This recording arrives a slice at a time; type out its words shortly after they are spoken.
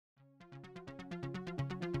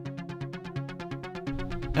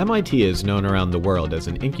MIT is known around the world as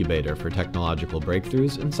an incubator for technological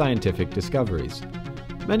breakthroughs and scientific discoveries.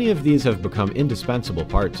 Many of these have become indispensable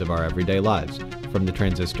parts of our everyday lives, from the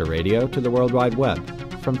transistor radio to the World Wide Web,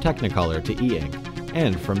 from Technicolor to e-ink,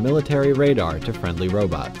 and from military radar to friendly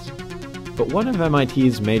robots. But one of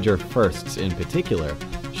MIT's major firsts in particular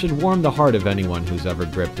should warm the heart of anyone who's ever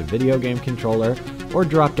gripped a video game controller or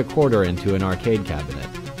dropped a quarter into an arcade cabinet.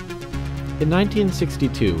 In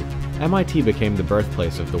 1962, MIT became the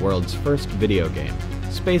birthplace of the world's first video game,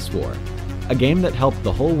 Spacewar, a game that helped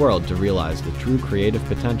the whole world to realize the true creative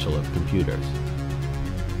potential of computers.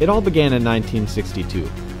 It all began in 1962,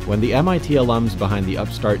 when the MIT alums behind the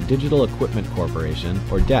upstart Digital Equipment Corporation,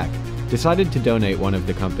 or DEC, decided to donate one of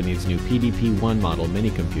the company's new PDP-1 model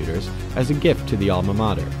minicomputers as a gift to the alma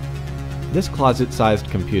mater. This closet-sized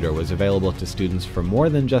computer was available to students for more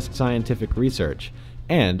than just scientific research,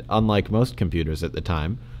 and, unlike most computers at the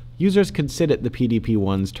time, users could sit at the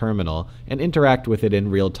PDP-1's terminal and interact with it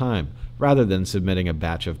in real time, rather than submitting a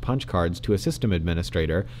batch of punch cards to a system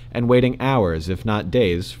administrator and waiting hours, if not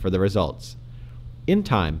days, for the results. In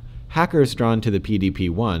time, hackers drawn to the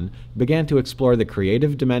PDP-1 began to explore the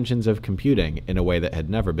creative dimensions of computing in a way that had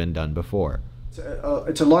never been done before.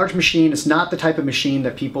 It's a large machine. It's not the type of machine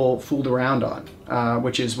that people fooled around on,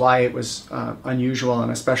 which is why it was unusual and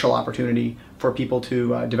a special opportunity for people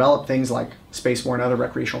to develop things like Spacewar and other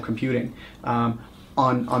recreational computing on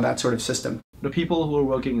that sort of system. The people who were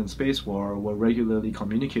working in Spacewar were regularly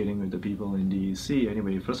communicating with the people in DC.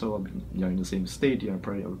 Anyway, first of all, you're in the same state, you're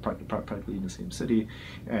practically in the same city,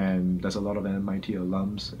 and there's a lot of MIT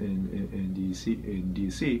alums in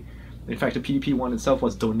DC. In fact, the PDP-1 itself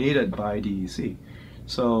was donated by DEC.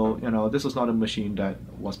 So, this was not a machine that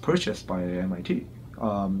was purchased by MIT.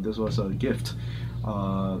 This was a gift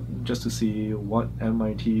just to see what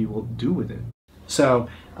MIT will do with it. So,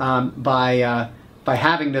 by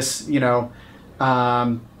having this,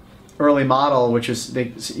 early model, which is,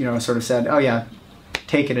 they sort of said, oh yeah,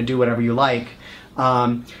 take it and do whatever you like.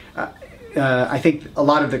 I think a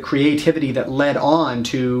lot of the creativity that led on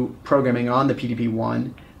to programming on the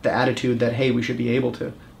PDP-1, the attitude that, hey, we should be able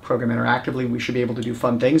to program interactively, we should be able to do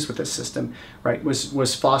fun things with this system, right,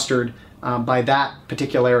 was fostered by that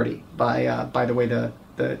particularity, by the way the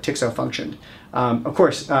TIXO functioned. Of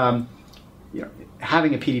course, having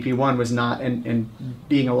a PDP-1 was not, and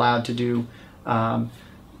being allowed to do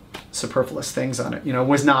superfluous things on it,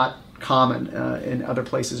 was not common in other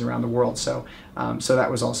places around the world. So, so that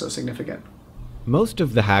was also significant. Most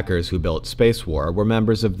of the hackers who built Spacewar were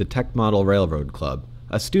members of the Tech Model Railroad Club,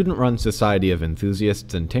 a student-run society of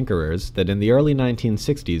enthusiasts and tinkerers that in the early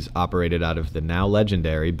 1960s operated out of the now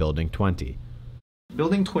legendary Building 20.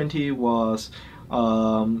 Building 20 was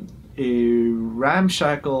a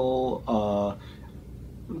ramshackle,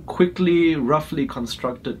 quickly, roughly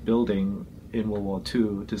constructed building in World War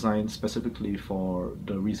II, designed specifically for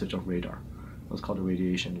the research of radar. It was called the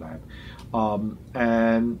Radiation Lab.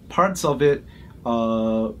 And parts of it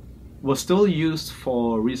was still used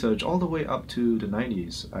for research all the way up to the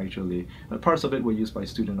 90s, actually. Parts of it were used by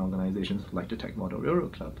student organizations like the Tech Model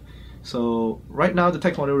Railroad Club. So right now the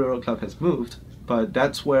Tech Model Railroad Club has moved, but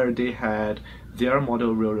that's where they had their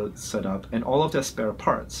model railroad set up and all of their spare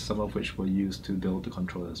parts, some of which were used to build the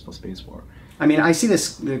controllers for Spacewar. I mean, I see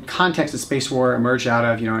the context that Spacewar emerged out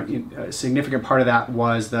of, a significant part of that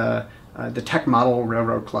was the Tech Model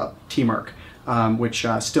Railroad Club, TMRC, which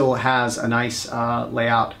still has a nice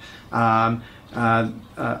layout over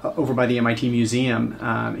by the MIT Museum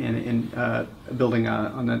in a building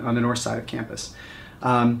on the north side of campus.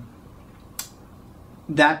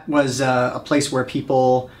 That was a place where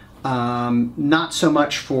people, not so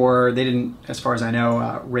much they didn't, as far as I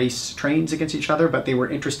know, race trains against each other, but they were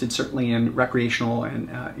interested certainly in recreational and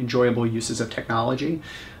enjoyable uses of technology.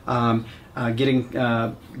 Getting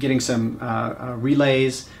some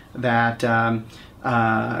relays that,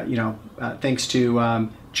 thanks to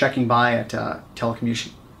checking by at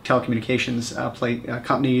telecommunications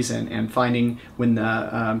companies and finding when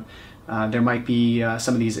there might be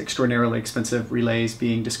some of these extraordinarily expensive relays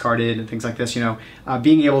being discarded and things like this,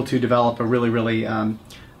 being able to develop a really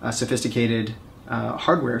sophisticated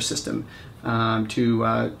hardware system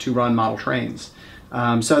to run model trains.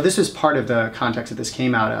 So this is part of the context that this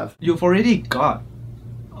came out of. You've already got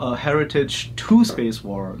a heritage to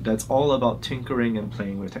Spacewar that's all about tinkering and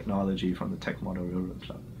playing with technology from the Tech Model Railroad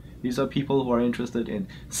Club. These are people who are interested in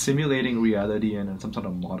simulating reality and some sort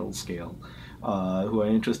of model scale, who are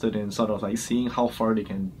interested in sort of like seeing how far they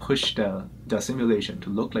can push their simulation to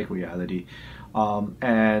look like reality,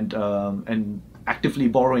 and actively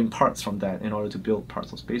borrowing parts from that in order to build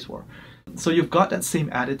parts of Spacewar. So you've got that same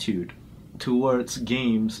attitude towards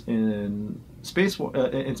games in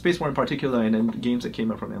Spacewar in particular, and then games that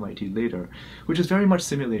came out from MIT later, which is very much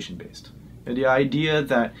simulation based. And the idea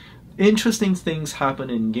that interesting things happen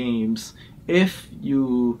in games if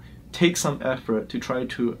you take some effort to try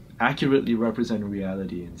to accurately represent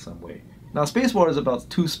reality in some way. Now, Spacewar is about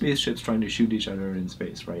two spaceships trying to shoot each other in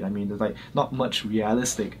space, right? I mean, there's like not much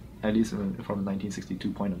realistic, at least from a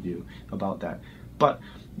 1962 point of view, about that. But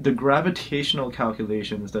the gravitational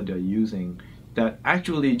calculations that they're using that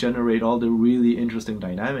actually generate all the really interesting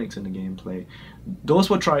dynamics in the gameplay, those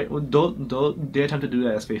were they attempt to do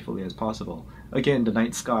that as faithfully as possible. Again, the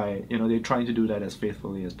night sky, they're trying to do that as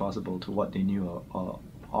faithfully as possible to what they knew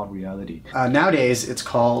of reality. Nowadays, it's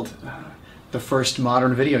called the first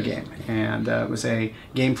modern video game, and it was a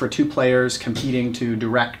game for two players competing to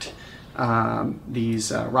direct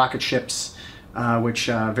these rocket ships, which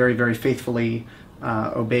very, very faithfully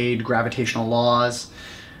obeyed gravitational laws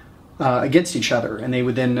against each other, and they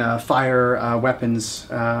would then fire weapons,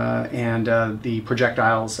 and the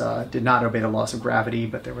projectiles did not obey the laws of gravity,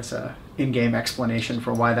 but there was a in-game explanation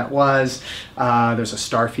for why that was. There's a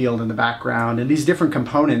star field in the background, and these different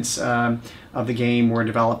components of the game were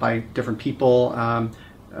developed by different people.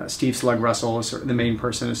 Steve Slug Russell is the main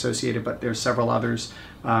person associated, but there's several others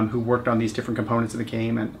who worked on these different components of the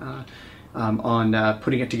game and on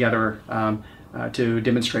putting it together to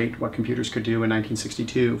demonstrate what computers could do in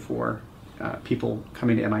 1962 for people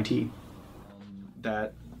coming to MIT.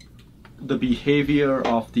 That the behavior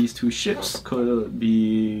of these two ships could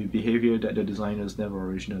be behavior that the designers never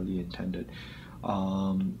originally intended.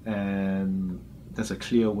 And there's a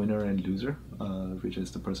clear winner and loser, which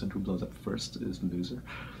is the person who blows up first is the loser.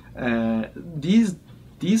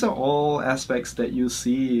 These are all aspects that you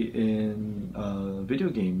see in video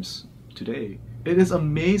games today. It is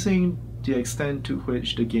amazing the extent to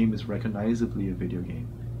which the game is recognizably a video game,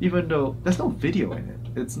 even though there's no video in it.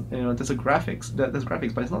 It's there's graphics,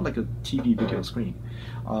 but it's not like a TV video screen.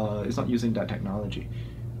 It's not using that technology,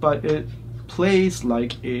 but it plays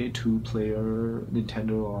like a two-player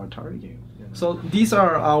Nintendo or Atari game. So these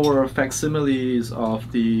are our facsimiles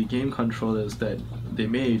of the game controllers that they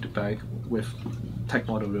made back with Tech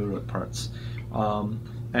Model Railroad parts.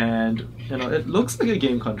 And it looks like a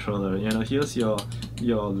game controller. Here's your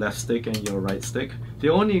left stick and your right stick. They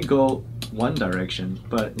only go one direction,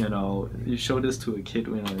 but you show this to a kid,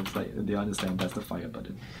 it's like they understand that's the fire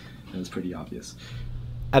button. And it's pretty obvious.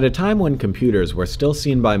 At a time when computers were still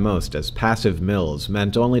seen by most as passive mills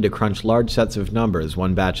meant only to crunch large sets of numbers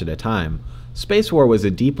one batch at a time, Spacewar was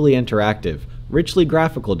a deeply interactive, richly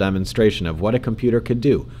graphical demonstration of what a computer could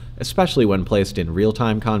do, especially when placed in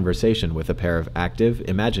real-time conversation with a pair of active,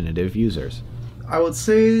 imaginative users. I would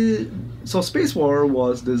say, so Spacewar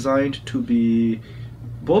was designed to be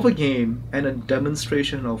both a game and a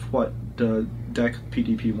demonstration of what the DEC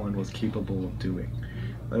PDP-1 was capable of doing.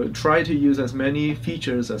 I would try to use as many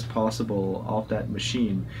features as possible of that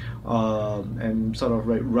machine and sort of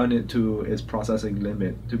run it to its processing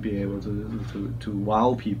limit to be able to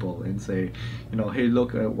wow people and say, hey,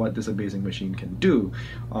 look at what this amazing machine can do.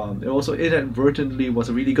 It also inadvertently was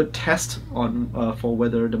a really good test on for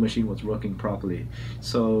whether the machine was working properly.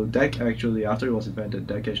 So DEC actually, after it was invented,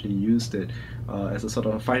 DEC actually used it as a sort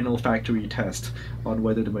of final factory test on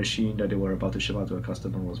whether the machine that they were about to ship out to a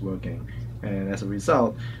customer was working. And as a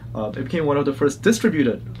result, it became one of the first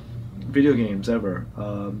distributed video games ever,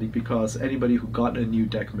 because anybody who got a new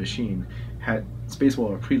DEC machine had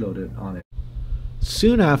Spacewar preloaded on it.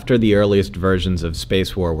 Soon after the earliest versions of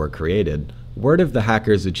Spacewar were created, word of the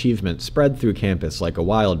hacker's achievement spread through campus like a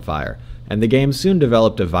wildfire, and the game soon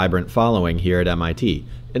developed a vibrant following here at MIT,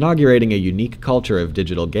 inaugurating a unique culture of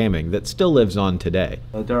digital gaming that still lives on today.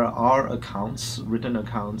 There are written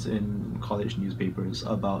accounts in college newspapers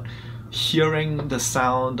about hearing the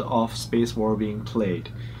sound of Spacewar being played.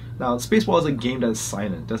 Now, Spacewar is a game that's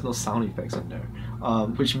silent. There's no sound effects in there,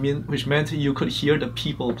 which meant you could hear the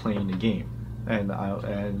people playing the game, and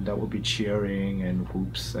that would be cheering and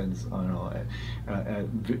whoops and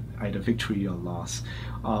either victory or loss.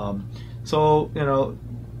 So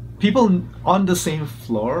people on the same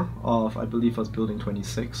floor of, I believe, was Building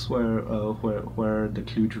 26, where the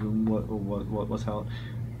Kludge room was held,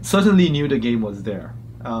 certainly knew the game was there.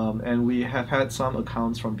 And we have had some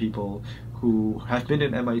accounts from people who have been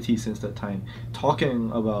in MIT since that time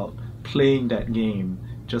talking about playing that game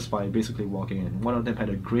just by basically walking in. One of them had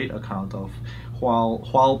a great account of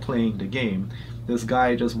while playing the game, this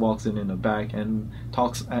guy just walks in the back and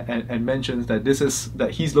talks and mentions that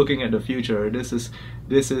that he's looking at the future. This is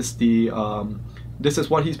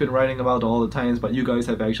what he's been writing about all the times, but you guys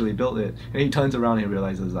have actually built it. And he turns around and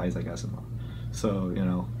realizes Isaac Asimov. So, you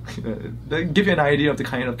know, that give you an idea of the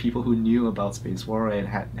kind of people who knew about Spacewar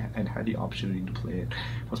and had the opportunity to play it.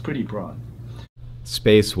 It was pretty broad.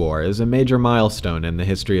 Spacewar is a major milestone in the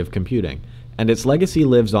history of computing, and its legacy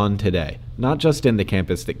lives on today, not just in the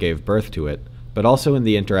campus that gave birth to it, but also in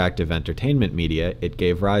the interactive entertainment media it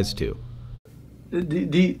gave rise to.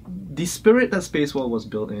 The spirit that Spacewar was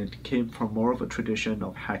built in came from more of a tradition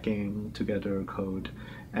of hacking together code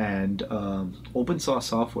and open source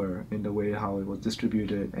software in the way how it was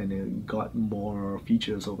distributed, and it got more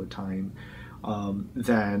features over time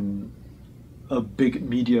than a big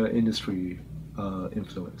media industry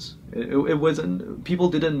influence. It wasn't, people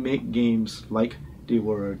didn't make games like they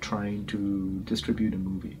were trying to distribute a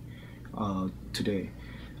movie today.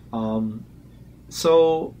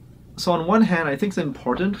 So on one hand, I think it's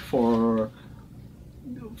important for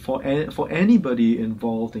anybody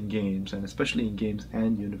involved in games, and especially in games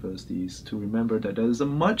and universities, to remember that there is a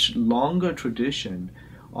much longer tradition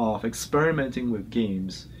of experimenting with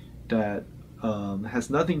games that has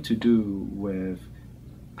nothing to do with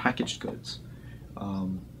packaged goods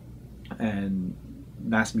and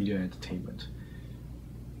mass media entertainment.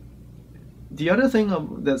 The other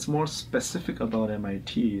thing that's more specific about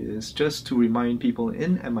MIT is just to remind people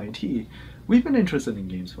in MIT, we've been interested in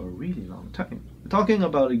games for a really long time. We're talking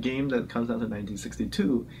about a game that comes out in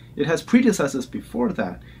 1962. It has predecessors before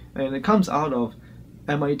that, and it comes out of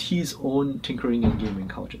MIT's own tinkering and gaming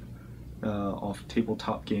culture, of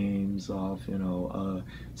tabletop games, of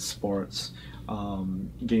sports,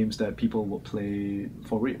 games that people will play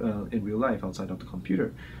in real life outside of the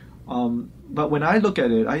computer. But when I look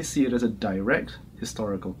at it, I see it as a direct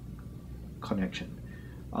historical connection.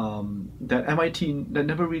 That MIT, that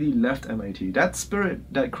never really left MIT. That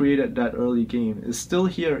spirit that created that early game is still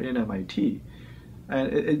here in MIT.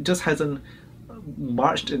 And it just hasn't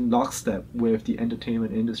marched in lockstep with the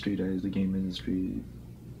entertainment industry that is the game industry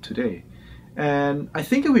today. And I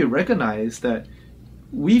think if we recognize that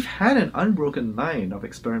we've had an unbroken line of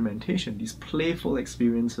experimentation, these playful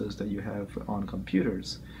experiences that you have on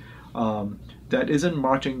computers, that isn't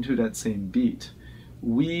marching to that same beat.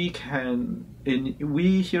 We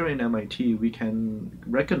here in MIT, we can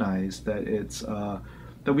recognize that it's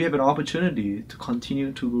that we have an opportunity to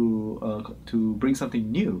continue to bring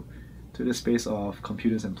something new to the space of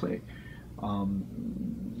computers and play.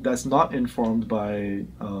 That's not informed by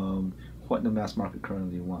what the mass market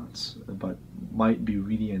currently wants, but might be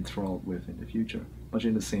really enthralled with in the future, much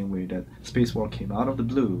in the same way that Spacewar came out of the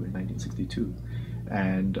blue in 1962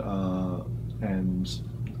 and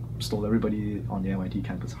stole everybody on the MIT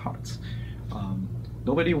campus hearts.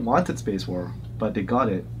 Nobody wanted Spacewar, but they got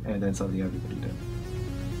it, and then suddenly everybody did.